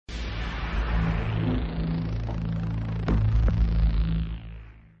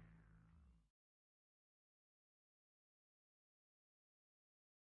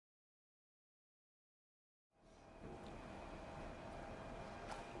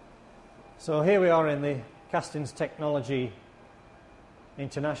So here we are in the Castings Technology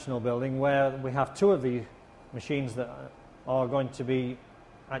International building, where we have two of the machines that are going to be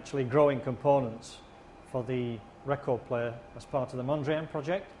actually growing components for the record player as part of the Mondrian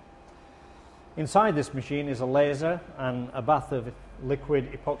project. Inside this machine is a laser and a bath of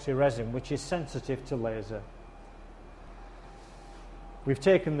liquid epoxy resin, which is sensitive to laser. We've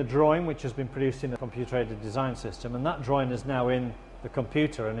taken the drawing, which has been produced in a computer-aided design system, and that drawing is now in the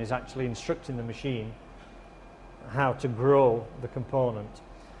computer and is actually instructing the machine how to grow the component.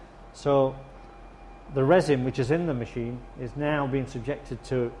 So the resin which is in the machine is now being subjected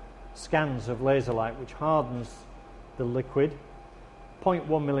to scans of laser light, which hardens the liquid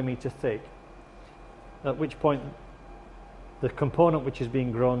 0.1 millimeter thick, at which point the component which is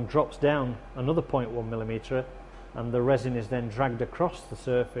being grown drops down another 0.1 millimeter, and the resin is then dragged across the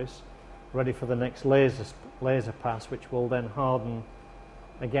surface, ready for the next laser pass, which will then harden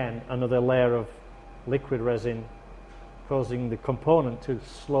again another layer of liquid resin, causing the component to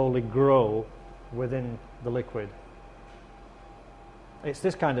slowly grow within the liquid. It's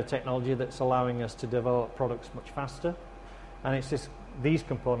this kind of technology that's allowing us to develop products much faster, and it's these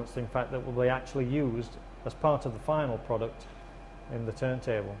components, in fact, that will be actually used as part of the final product in the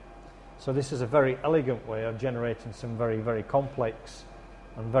turntable. So this is a very elegant way of generating some very, very complex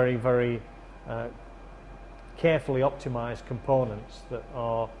and very, very carefully optimized components that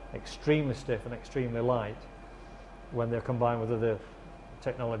are extremely stiff and extremely light when they're combined with other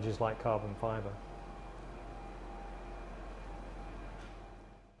technologies like carbon fiber.